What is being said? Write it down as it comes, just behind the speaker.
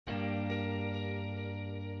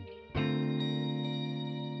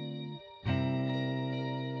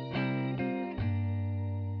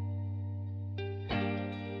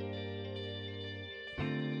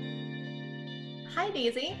Hi,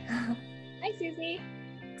 Daisy. Hi, Susie.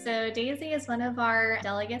 So Daisy is one of our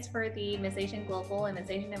delegates for the Miss Asian Global and Miss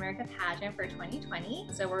Asian America Pageant for 2020.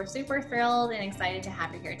 So we're super thrilled and excited to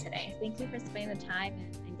have you here today. Thank you for spending the time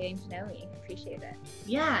and getting to know me. Appreciate it.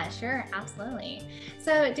 Yeah, sure, absolutely.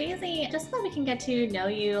 So Daisy, just so that we can get to know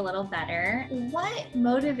you a little better, what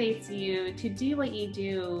motivates you to do what you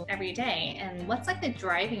do every day? And what's like the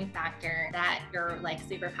driving factor that you're like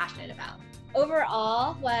super passionate about?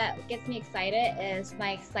 Overall, what gets me excited is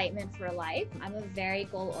my excitement for life. I'm a very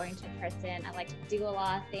goal-oriented person. I like to do a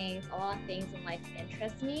lot of things in life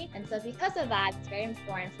interest me. And so because of that, it's very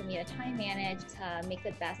important for me to time manage to make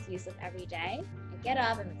the best use of every day. I get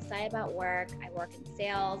up, I'm excited about work. I work in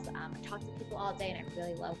sales. I talk to people all day and I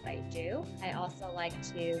really love what I do. I also like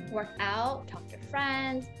to work out, talk to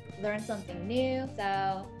friends, learn something new.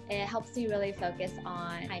 So it helps me really focus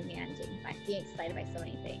on time managing by being excited by so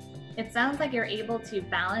many things. It sounds like you're able to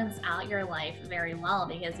balance out your life very well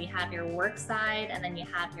because you have your work side and then you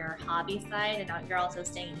have your hobby side, and you're also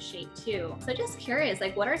staying in shape too. So just curious,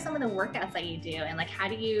 like what are some of the workouts that you do and like how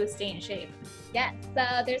do you stay in shape? Yes,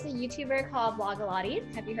 so there's a YouTuber called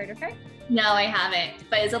Blogilates. Have you heard of her? No, I haven't.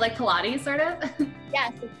 But is it like Pilates sort of?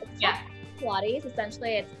 Yes, it's Pilates.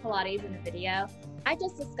 Essentially, it's Pilates in a video. I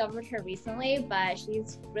just discovered her recently, but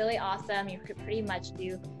she's really awesome. You could pretty much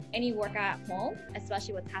do any workout at home,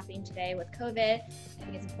 especially what's happening today with COVID. I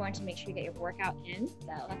think it's important to make sure you get your workout in.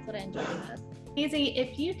 So that's what I enjoy the most. Daisy,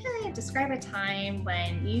 if you could describe a time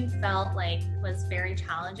when you felt like was very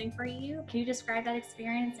challenging for you, can you describe that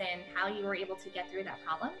experience and how you were able to get through that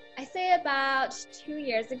problem? I say about 2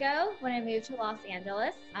 years ago when I moved to Los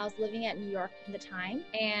Angeles. I was living at New York at the time,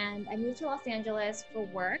 and I moved to Los Angeles for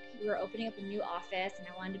work. We were opening up a new office, and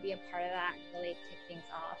I wanted to be a part of that and really kick things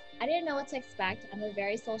off. I didn't know what to expect. I'm a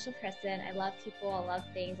very social person. I love people, I love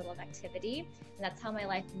things, I love activity. And that's how my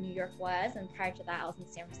life in New York was. And prior to that, I was in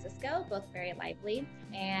San Francisco, both very lively.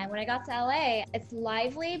 And when I got to LA, it's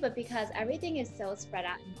lively, but because everything is so spread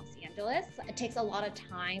out in Los Angeles, it takes a lot of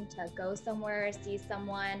time to go somewhere, see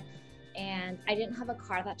someone. And I didn't have a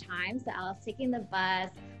car at that time, so I was taking the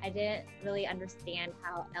bus. I didn't really understand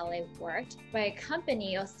how LA worked. My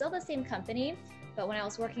company, it was still the same company, but when I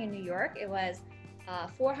was working in New York, it was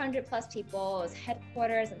 400 plus people. It was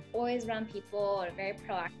headquarters and always around people and very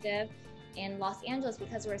proactive. In Los Angeles,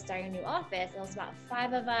 because we were starting a new office, it was about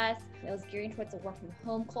 5 of us. It was gearing towards a work from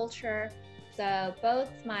home culture. So both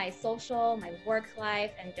my social, my work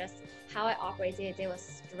life, and just how I operate day to day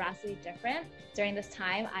was drastically different. During this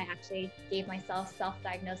time, I actually gave myself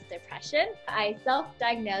self-diagnosed depression. I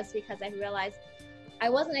self-diagnosed because I realized I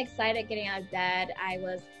wasn't excited getting out of bed. I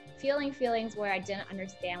was feeling feelings where I didn't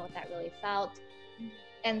understand what that really felt.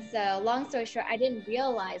 And so long story short, I didn't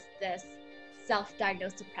realize this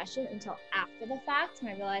self-diagnosed depression until after the fact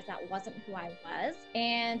when I realized that wasn't who I was.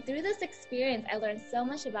 And through this experience, I learned so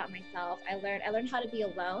much about myself. I learned how to be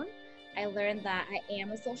alone. I learned that I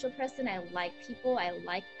am a social person. I like people. I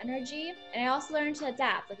like energy. And I also learned to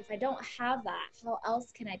adapt. Like if I don't have that, how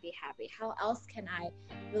else can I be happy? How else can I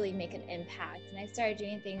really make an impact? And I started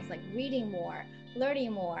doing things like reading more,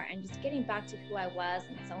 learning more, and just getting back to who I was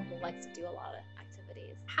and someone who likes to do a lot of activities.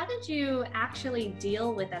 How did you actually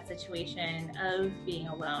deal with that situation of being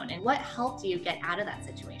alone, and what helped you get out of that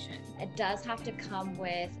situation? It does have to come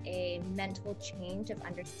with a mental change of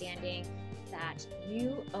understanding that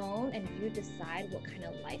you own and you decide what kind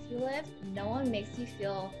of life you live. No one makes you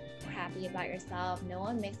feel crappy about yourself. No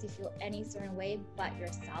one makes you feel any certain way but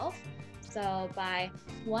yourself. So by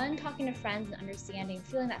 1, talking to friends and understanding,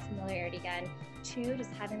 feeling that familiarity again. 2, just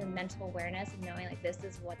having the mental awareness of knowing like this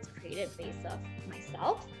is what's created based off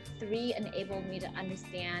myself. 3, enabled me to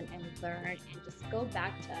understand and learn and just go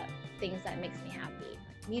back to things that makes me happy.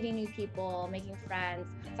 Like meeting new people, making friends,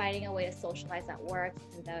 finding a way to socialize at work,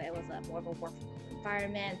 even though it was more of a work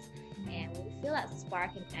environment. And when you feel that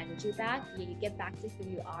spark and energy back, you get back to who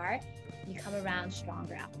you are, you come around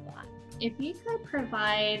stronger after that. If you could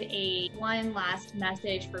provide one last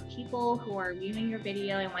message for people who are viewing your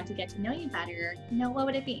video and want to get to know you better, what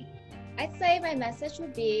would it be? I'd say my message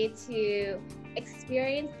would be to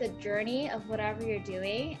experience the journey of whatever you're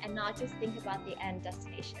doing and not just think about the end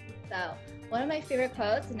destination. So one of my favorite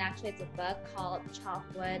quotes, and actually it's a book called Chop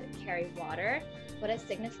Wood, Carry Water. What it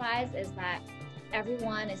signifies is that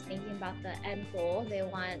everyone is thinking about the end goal. They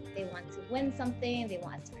want to win something, they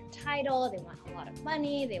want a certain title, they want a lot of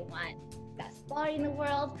money, they want best body in the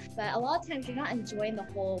world. But a lot of times you're not enjoying the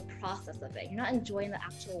whole process of it. You're not enjoying the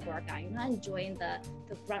actual workout. You're not enjoying the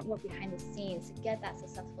grunt work behind the scenes to get that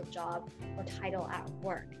successful job or title at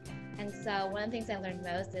work. And so one of the things I learned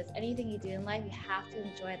most is anything you do in life, you have to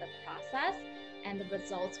enjoy the process and the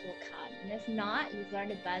results will come. And if not, you've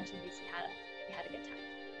learned a bunch and at least you had a good time.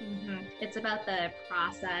 It's about the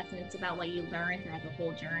process and it's about what you learn throughout the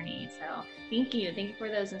whole journey. So thank you. Thank you for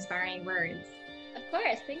those inspiring words. Of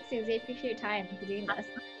course. Thanks, Susie. I appreciate your time for doing this.